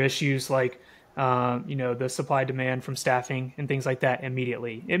these other issues like, the supply demand from staffing and things like that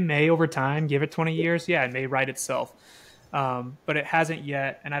immediately. It may over time, give it 20 years. Yeah, it may right itself. But it hasn't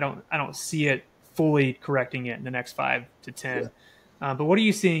yet. And I don't see it fully correcting it in the next 5 to 10. Yeah. But what are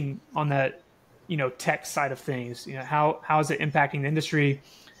you seeing on that, tech side of things? How is it impacting the industry?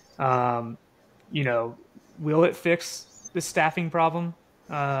 Will it fix the staffing problem?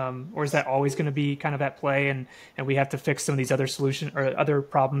 Or is that always going to be kind of at play, and we have to fix some of these other solutions or other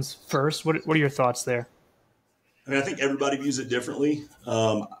problems first? What are your thoughts there? I think everybody views it differently.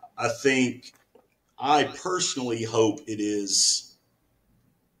 I personally hope it is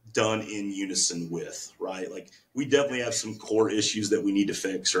done in unison with, right? Like, we definitely have some core issues that we need to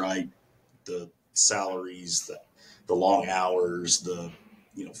fix, right? The salaries, the long hours,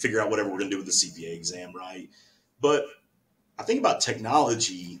 figure out whatever we're going to do with the CPA exam, right? But I think about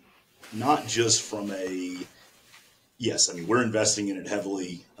technology, not just from we're investing in it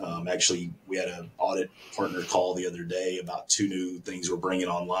heavily. Actually, we had an audit partner call the other day about 2 new things we're bringing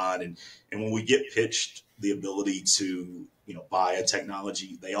online. And when we get pitched the ability to, buy a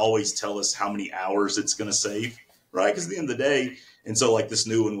technology, they always tell us how many hours it's going to save, right? Because at the end of the day, and so like this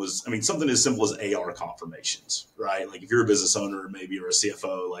new one was, something as simple as AR confirmations, right? Like if you're a business owner, maybe you're a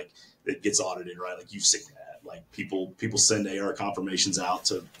CFO, like that gets audited, right? Like you've seen that. Like people send AR confirmations out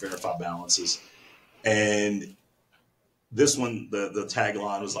to verify balances. And this one, the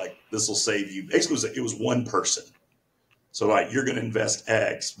tagline was like, this will save you. Basically, it was one person. So right, you're going to invest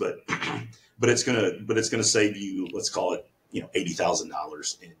X, but it's gonna save you, let's call it,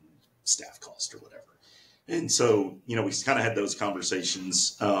 $80,000 in staff cost or whatever. And so, we kind of had those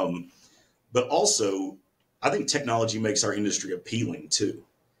conversations. But also, I think technology makes our industry appealing too,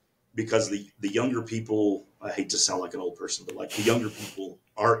 because the younger people, I hate to sound like an old person, but like the younger people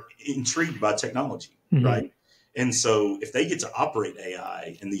are intrigued by technology, mm-hmm. right? And so if they get to operate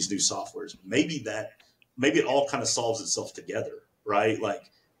AI in these new softwares, maybe it all kind of solves itself together, right? Like,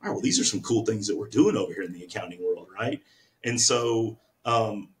 all right, well, these are some cool things that we're doing over here in the accounting world, right? And so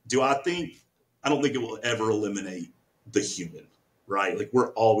I don't think it will ever eliminate the human, right? Like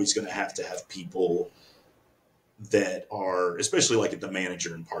we're always going to have people that are, especially like at the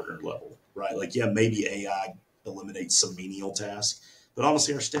manager and partner level, right? Like, yeah, maybe AI eliminates some menial tasks, but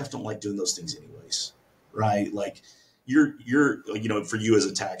honestly, our staff don't like doing those things anyways, right? Like you're for you as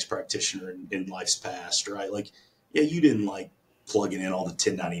a tax practitioner in life's past, right? Like, yeah, you didn't like plugging in all the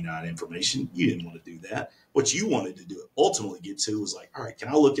 1099 information. You didn't want to do that. What you wanted to do ultimately get to was like, all right, can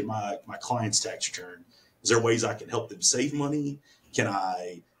I look at my client's tax return? Is there ways I can help them save money? Can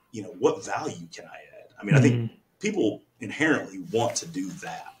I, what value can I add? I think people inherently want to do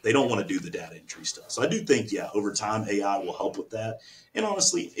that. They don't want to do the data entry stuff. So I do think, yeah, over time, AI will help with that. And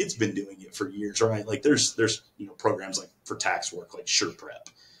honestly, it's been doing it for years, right? Like there's programs like for tax work, like SurePrep.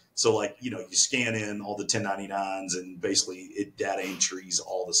 So like, you scan in all the 1099s and basically it data entries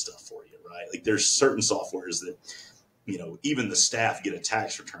all the stuff for you, right? Like there's certain softwares that, even the staff get a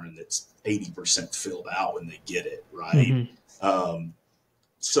tax return that's 80% filled out when they get it, right? Mm-hmm.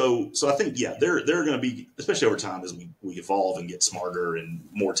 So I think, yeah, they're going to be, especially over time as we evolve and get smarter and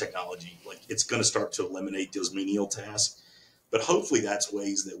more technology, like it's going to start to eliminate those menial tasks. But hopefully that's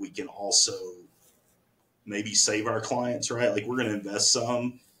ways that we can also maybe save our clients, right? Like we're going to invest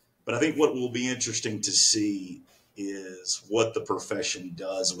some. But I think what will be interesting to see is what the profession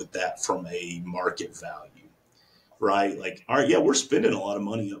does with that from a market value, right? Like, all right, yeah, we're spending a lot of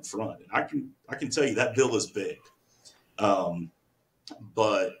money up front. And I can tell you that bill is big.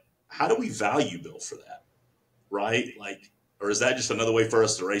 But how do we value bill for that, right? Like, or is that just another way for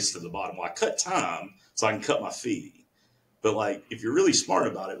us to race to the bottom? Well, I cut time so I can cut my fee. But like, if you're really smart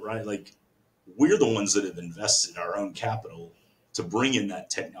about it, right? Like, we're the ones that have invested our own capital to bring in that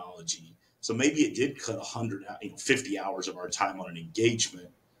technology. So maybe it did cut 50 hours of our time on an engagement,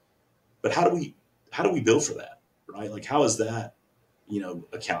 but how do we bill for that, right? Like, how is that,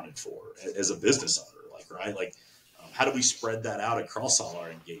 accounted for as a business owner? Like, right? Like, how do we spread that out across all our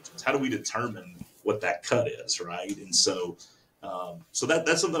engagements? How do we determine what that cut is, right? And so,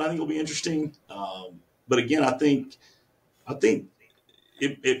 that's something I think will be interesting. But again, I think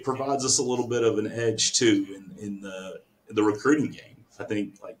it provides us a little bit of an edge too in the recruiting game. I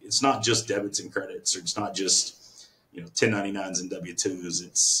think like it's not just debits and credits, or it's not just 1099s and W-2s.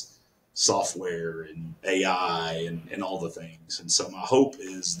 It's software and AI and all the things. And so my hope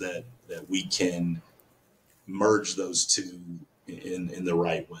is that we can merge those two in the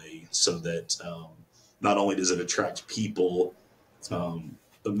right way, so that not only does it attract people,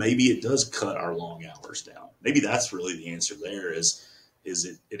 but maybe it does cut our long hours down. Maybe that's really the answer there is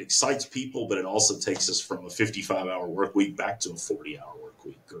it excites people, but it also takes us from a 55-hour work week back to a 40-hour work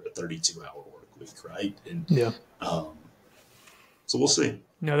week or a 32-hour work week, right? And yeah. So we'll see.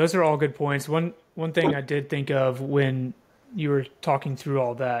 No, those are all good points. One thing I did think of when you were talking through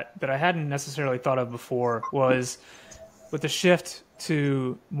all that I hadn't necessarily thought of before was with the shift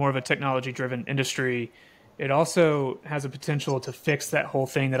to more of a technology-driven industry, it also has a potential to fix that whole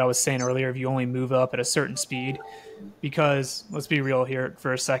thing that I was saying earlier, if you only move up at a certain speed. Because let's be real here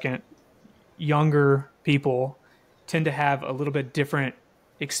for a second, younger people tend to have a little bit different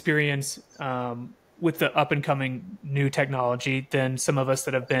experience with the up and coming new technology than some of us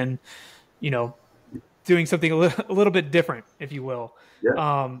that have been, doing something a little bit different, if you will.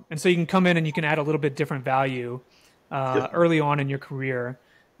 Yeah. And so you can come in and you can add a little bit different value early on in your career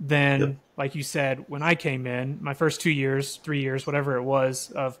than, like you said, when I came in, my first 2 years, 3 years, whatever it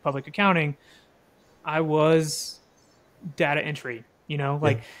was of public accounting, I was data entry,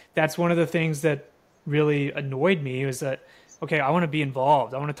 that's one of the things that really annoyed me was that, okay, I want to be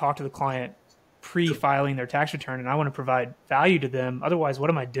involved. I want to talk to the client pre-filing their tax return and I want to provide value to them. Otherwise,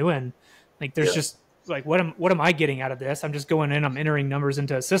 what am I doing? Like there's just like, what am I getting out of this? I'm just going in, I'm entering numbers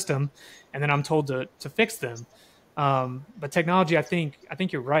into a system, and then I'm told to fix them. But technology, I think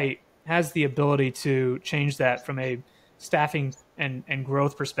you're right, has the ability to change that from a staffing and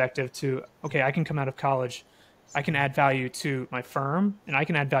growth perspective to, okay, I can come out of college, I can add value to my firm, and I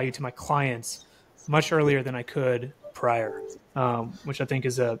can add value to my clients much earlier than I could prior, which I think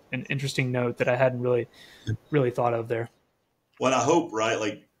is an interesting note that I hadn't really thought of there. Well, I hope, right,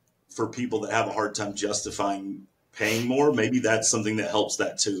 like for people that have a hard time justifying paying more, maybe that's something that helps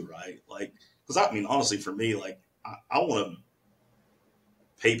that too, right? Like, because I mean, honestly, for me, like, I want to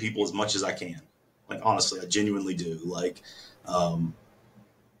pay people as much as I can. Like, honestly, I genuinely do. Like, um,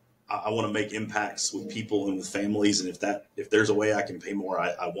 I want to make impacts with people and with families. And if there's a way I can pay more,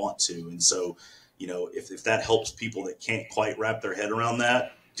 I want to. And so, if that helps people that can't quite wrap their head around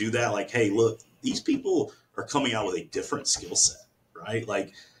that, do that. Like, hey, look, these people are coming out with a different skill set, right?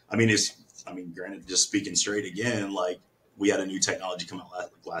 Like, granted, just speaking straight again, like we had a new technology come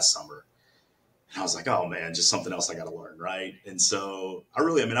out last summer. And I was like, oh man, just something else I got to learn. Right. And so I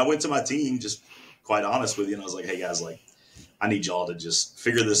went to my team, just quite honest with you. And I was like, hey guys, like, I need y'all to just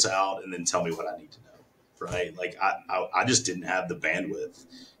figure this out and then tell me what I need to know. Right. Like I just didn't have the bandwidth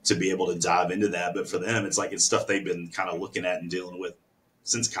to be able to dive into that. But for them, it's like, it's stuff they've been kind of looking at and dealing with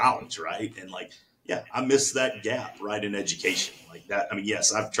since college. Right. And like, yeah, I missed that gap, right, in education like that. I mean,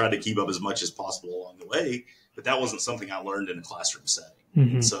 yes, I've tried to keep up as much as possible along the way, but that wasn't something I learned in a classroom setting.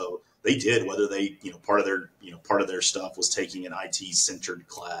 Mm-hmm. And so they did, whether they, part of their stuff was taking an IT centered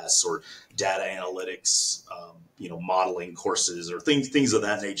class or data analytics, modeling courses or things of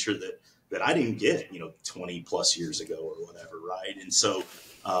that nature that I didn't get, 20 plus years ago or whatever. Right. And so,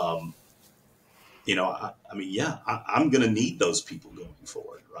 I'm going to need those people going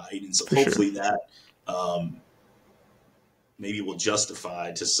forward. Right. And so hopefully that maybe will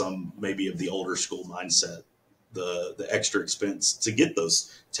justify to some maybe of the older school mindset the extra expense to get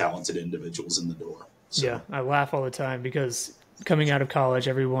those talented individuals in the door. So. Yeah, I laugh all the time because coming out of college,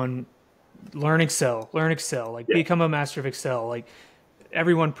 everyone learn Excel, like become a master of Excel. Like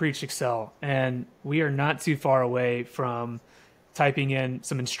everyone preached Excel, and we are not too far away from typing in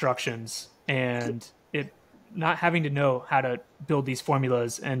some instructions and it not having to know how to build these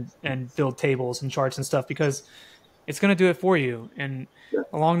formulas and build tables and charts and stuff, because it's going to do it for you. And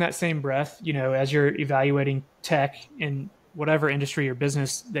along that same breath, as you're evaluating tech in whatever industry or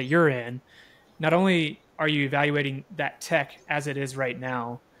business that you're in, not only are you evaluating that tech as it is right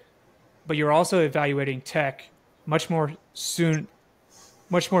now, but you're also evaluating tech much more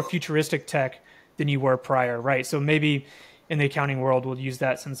futuristic tech than you were prior, right? So maybe in the accounting world, we'll use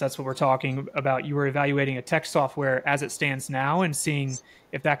that since that's what we're talking about. You were evaluating a tech software as it stands now and seeing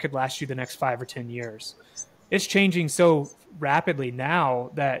if that could last you the next 5 or 10 years. It's changing so rapidly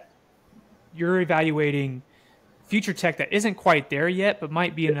now that you're evaluating future tech that isn't quite there yet, but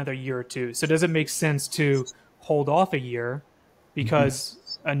might be another year or two. So does it make sense to hold off a year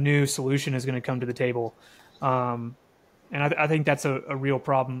because a new solution is going to come to the table? And I think that's a real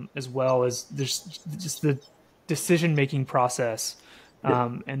problem as well, as there's just the decision-making process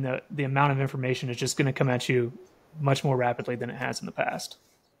and the amount of information is just going to come at you much more rapidly than it has in the past.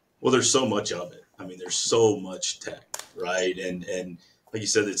 Well, there's so much of it. I mean, there's so much tech, right? And like you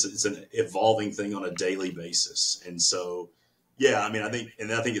said, it's an evolving thing on a daily basis. And so, yeah, I think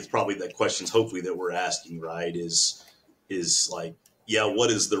it's probably the questions hopefully that we're asking, right, is like, yeah, what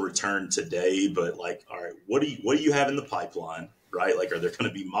is the return today? But like, all right, what do you have in the pipeline, right? Like, are there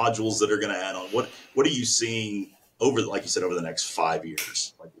going to be modules that are going to add on? What are you seeing like you said, over the next 5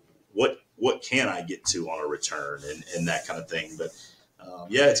 years? Like, what can I get to on a return and that kind of thing? But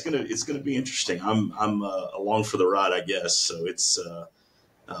yeah, it's gonna be interesting. I'm along for the ride, I guess. So it's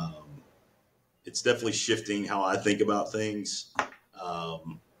definitely shifting how I think about things.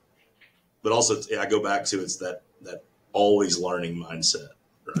 But also, I go back to it's that always learning mindset,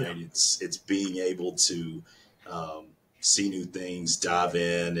 right? Yeah. It's being able to see new things, dive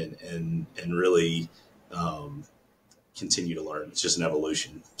in, and really continue to learn. It's just an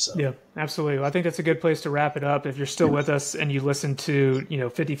evolution. So yeah, absolutely. Well, I think that's a good place to wrap it up. If you're still with us and you listen to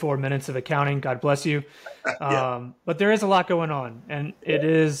 54 minutes of accounting, God bless you. But there is a lot going on, and it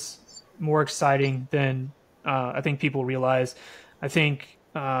is more exciting than I think people realize. I think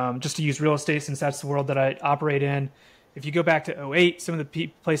just to use real estate, since that's the world that I operate in, if you go back to '08, some of the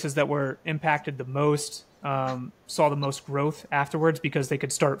places that were impacted the most saw the most growth afterwards because they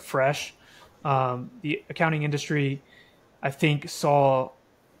could start fresh. The accounting industry, I think, saw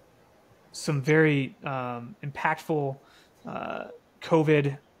some very impactful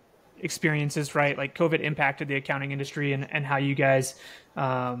COVID experiences, right? Like COVID impacted the accounting industry and how you guys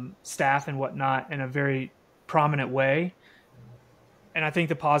staff and whatnot in a very prominent way. And I think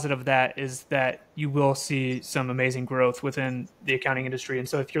the positive of that is that you will see some amazing growth within the accounting industry. And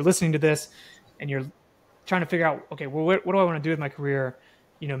so if you're listening to this and you're trying to figure out, okay, well, what do I want to do with my career?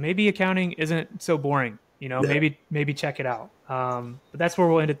 Maybe accounting isn't so boring. Yeah. Maybe check it out. But that's where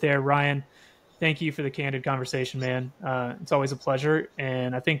we'll end it there. Ryan, thank you for the candid conversation, man. It's always a pleasure.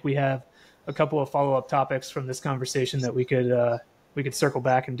 And I think we have a couple of follow-up topics from this conversation that we could circle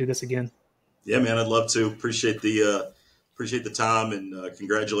back and do this again. Yeah, man, I'd love to. Appreciate the time, and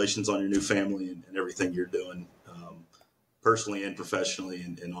congratulations on your new family and everything you're doing, personally and professionally,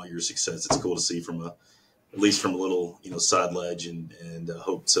 and all your success. It's cool to see at least from a little side ledge, and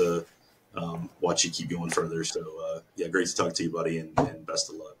hope to watch you keep going further. So yeah, great to talk to you, buddy, and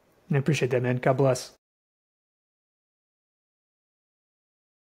best of luck. I appreciate that, man. God bless.